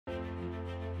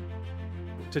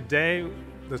Today,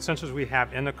 the sensors we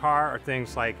have in the car are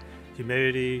things like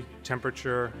humidity,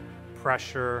 temperature,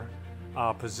 pressure,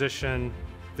 position.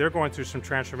 They're going through some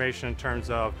transformation in terms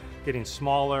of getting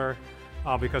smaller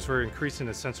because we're increasing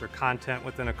the sensor content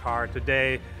within a car.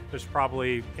 Today, there's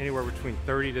probably anywhere between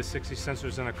 30 to 60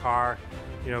 sensors in a car.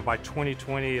 You know, by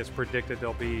 2020, it's predicted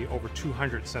there'll be over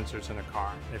 200 sensors in a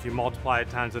car. If you multiply it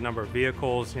times the number of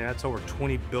vehicles, you know, that's over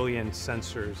 20 billion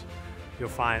sensors you'll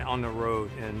find on the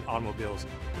road in automobiles.